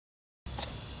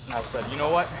And I said, you know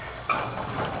what?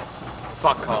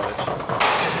 Fuck college.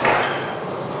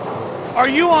 Are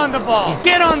you on the ball?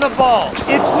 Get on the ball.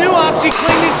 It's new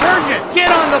OxiClean detergent.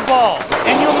 Get on the ball.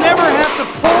 And you'll never have to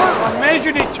pour or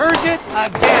measure detergent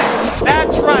again.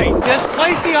 That's right. Just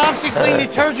place the OxiClean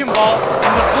detergent ball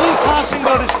in the blue toss and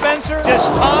go dispenser. Just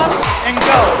toss and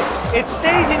go. It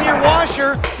stays in your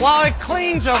washer while it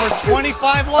cleans over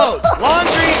 25 loads.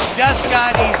 Laundry just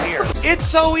got easier. It's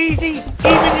so easy,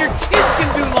 even your kids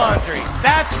can do laundry.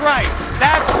 That's right.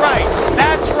 That's right.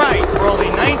 That's right. For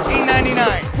only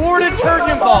 $19.99. 4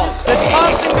 detergent balls, the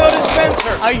toss and go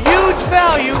dispenser. A huge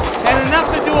value and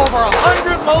enough to do over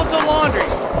 100 loads of laundry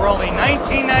for only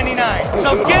 $19.99.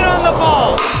 So get on the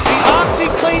ball. The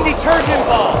OxiClean detergent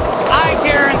ball. I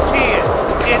guarantee it.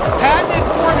 Its patented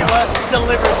formula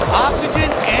delivers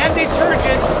oxygen and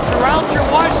detergent throughout your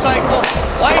wash cycle,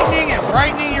 whitening and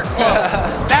brightening your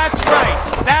clothes. That's right.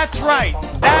 That's right.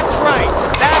 That's right.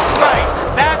 That's right.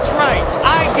 That's right.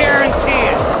 I guarantee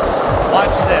it.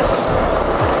 Watch this.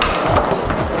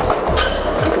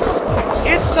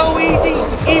 It's so easy,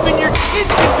 even your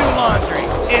kids can do laundry.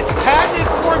 Its patented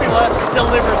formula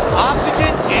delivers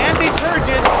oxygen and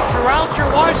detergent throughout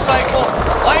your wash cycle,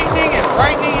 whitening and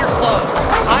brightening your clothes.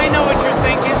 I know what you're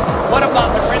thinking. What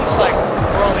about the rinse cycle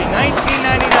for only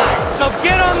 $19.99? So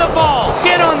get on the ball.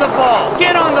 Get on the ball.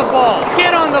 Get on the ball.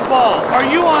 Get on the ball. Are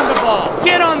you on the ball?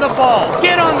 Get on the ball.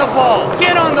 Get on the ball.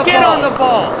 Get on the ball. Get on the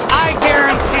ball. I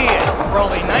guarantee it for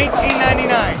only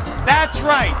 $19.99. That's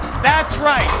right. That's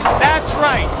right. That's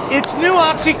right. It's new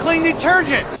OxiClean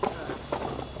detergent.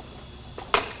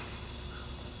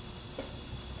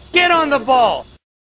 Get on the ball.